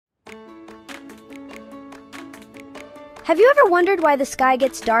Have you ever wondered why the sky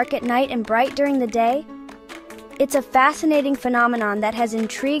gets dark at night and bright during the day? It's a fascinating phenomenon that has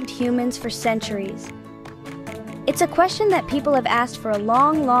intrigued humans for centuries. It's a question that people have asked for a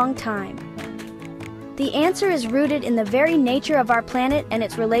long, long time. The answer is rooted in the very nature of our planet and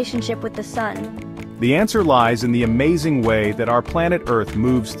its relationship with the sun. The answer lies in the amazing way that our planet Earth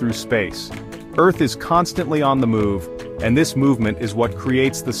moves through space. Earth is constantly on the move, and this movement is what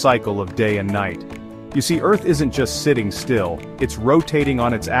creates the cycle of day and night. You see, Earth isn't just sitting still, it's rotating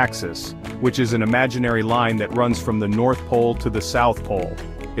on its axis, which is an imaginary line that runs from the North Pole to the South Pole.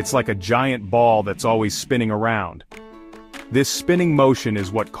 It's like a giant ball that's always spinning around. This spinning motion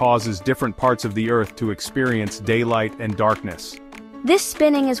is what causes different parts of the Earth to experience daylight and darkness. This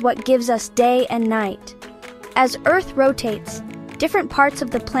spinning is what gives us day and night. As Earth rotates, different parts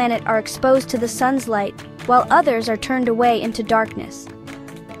of the planet are exposed to the sun's light, while others are turned away into darkness.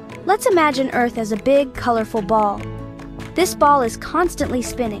 Let's imagine Earth as a big, colorful ball. This ball is constantly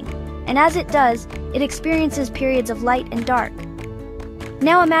spinning, and as it does, it experiences periods of light and dark.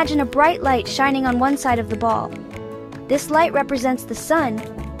 Now imagine a bright light shining on one side of the ball. This light represents the sun,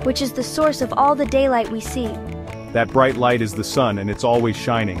 which is the source of all the daylight we see. That bright light is the sun, and it's always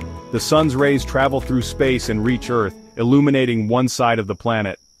shining. The sun's rays travel through space and reach Earth, illuminating one side of the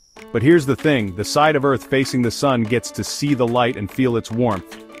planet. But here's the thing, the side of Earth facing the sun gets to see the light and feel its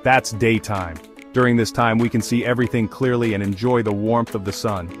warmth. That's daytime. During this time we can see everything clearly and enjoy the warmth of the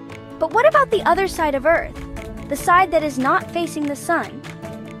sun. But what about the other side of Earth? The side that is not facing the sun?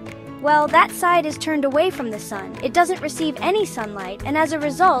 Well, that side is turned away from the sun. It doesn't receive any sunlight, and as a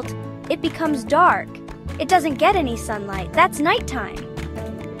result, it becomes dark. It doesn't get any sunlight. That's nighttime.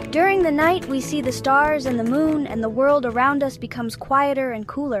 During the night, we see the stars and the moon, and the world around us becomes quieter and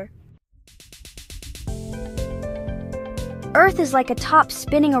cooler. Earth is like a top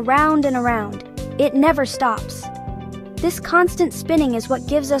spinning around and around. It never stops. This constant spinning is what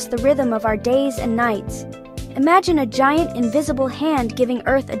gives us the rhythm of our days and nights. Imagine a giant invisible hand giving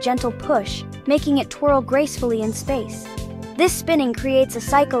Earth a gentle push, making it twirl gracefully in space. This spinning creates a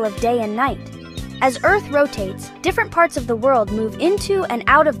cycle of day and night. As Earth rotates, different parts of the world move into and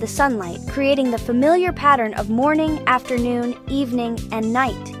out of the sunlight, creating the familiar pattern of morning, afternoon, evening, and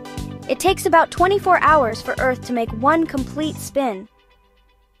night. It takes about 24 hours for Earth to make one complete spin.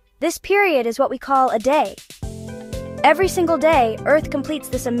 This period is what we call a day. Every single day, Earth completes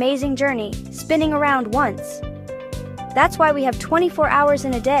this amazing journey, spinning around once. That's why we have 24 hours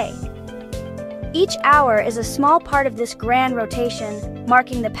in a day. Each hour is a small part of this grand rotation,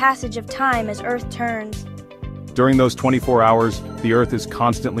 marking the passage of time as Earth turns. During those 24 hours, the Earth is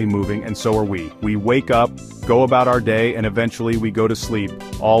constantly moving, and so are we. We wake up, go about our day, and eventually we go to sleep,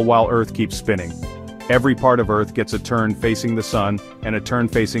 all while Earth keeps spinning. Every part of Earth gets a turn facing the sun and a turn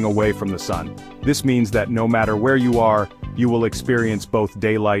facing away from the sun. This means that no matter where you are, you will experience both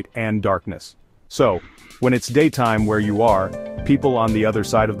daylight and darkness. So, when it's daytime where you are, people on the other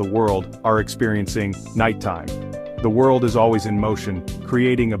side of the world are experiencing nighttime. The world is always in motion,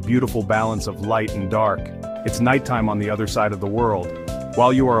 creating a beautiful balance of light and dark. It's nighttime on the other side of the world.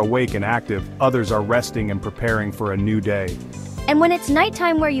 While you are awake and active, others are resting and preparing for a new day. And when it's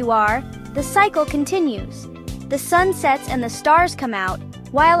nighttime where you are, the cycle continues. The sun sets and the stars come out,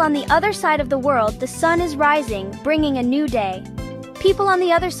 while on the other side of the world the sun is rising, bringing a new day. People on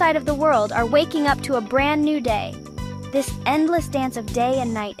the other side of the world are waking up to a brand new day. This endless dance of day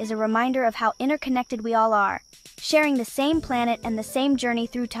and night is a reminder of how interconnected we all are, sharing the same planet and the same journey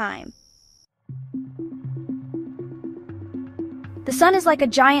through time. The sun is like a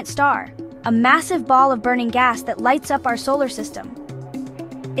giant star, a massive ball of burning gas that lights up our solar system.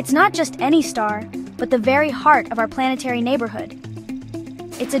 It's not just any star, but the very heart of our planetary neighborhood.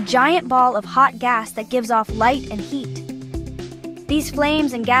 It's a giant ball of hot gas that gives off light and heat. These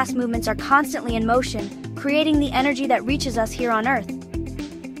flames and gas movements are constantly in motion, creating the energy that reaches us here on Earth.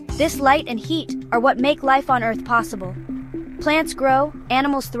 This light and heat are what make life on Earth possible. Plants grow,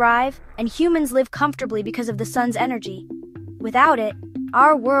 animals thrive, and humans live comfortably because of the sun's energy. Without it,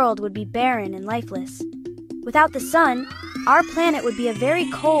 our world would be barren and lifeless. Without the sun, our planet would be a very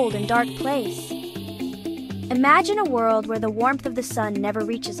cold and dark place. Imagine a world where the warmth of the sun never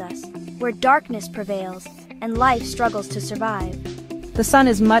reaches us, where darkness prevails, and life struggles to survive. The sun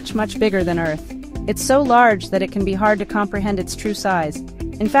is much, much bigger than Earth. It's so large that it can be hard to comprehend its true size.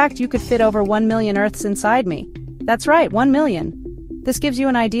 In fact, you could fit over 1 million Earths inside me. That's right, 1 million. This gives you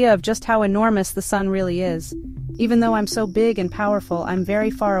an idea of just how enormous the sun really is. Even though I'm so big and powerful, I'm very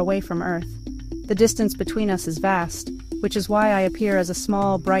far away from Earth. The distance between us is vast, which is why I appear as a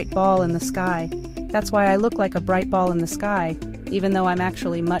small, bright ball in the sky. That's why I look like a bright ball in the sky, even though I'm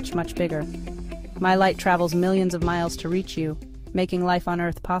actually much, much bigger. My light travels millions of miles to reach you, making life on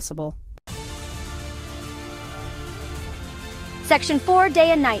Earth possible. Section 4,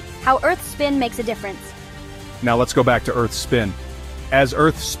 Day and Night, How Earth's Spin Makes a Difference. Now let's go back to Earth's spin. As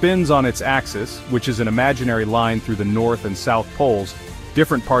Earth spins on its axis, which is an imaginary line through the north and south poles,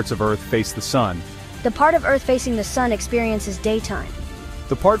 different parts of Earth face the sun. The part of Earth facing the sun experiences daytime.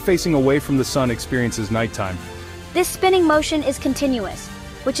 The part facing away from the sun experiences nighttime. This spinning motion is continuous,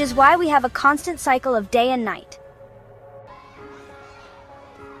 which is why we have a constant cycle of day and night.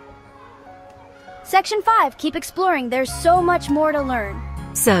 Section 5, Keep Exploring, there's so much more to learn.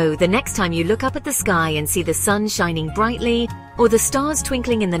 So, the next time you look up at the sky and see the sun shining brightly, or the stars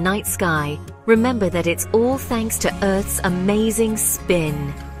twinkling in the night sky, remember that it's all thanks to Earth's amazing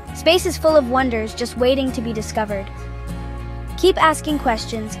spin. Space is full of wonders just waiting to be discovered. Keep asking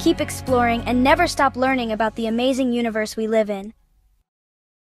questions, keep exploring, and never stop learning about the amazing universe we live in.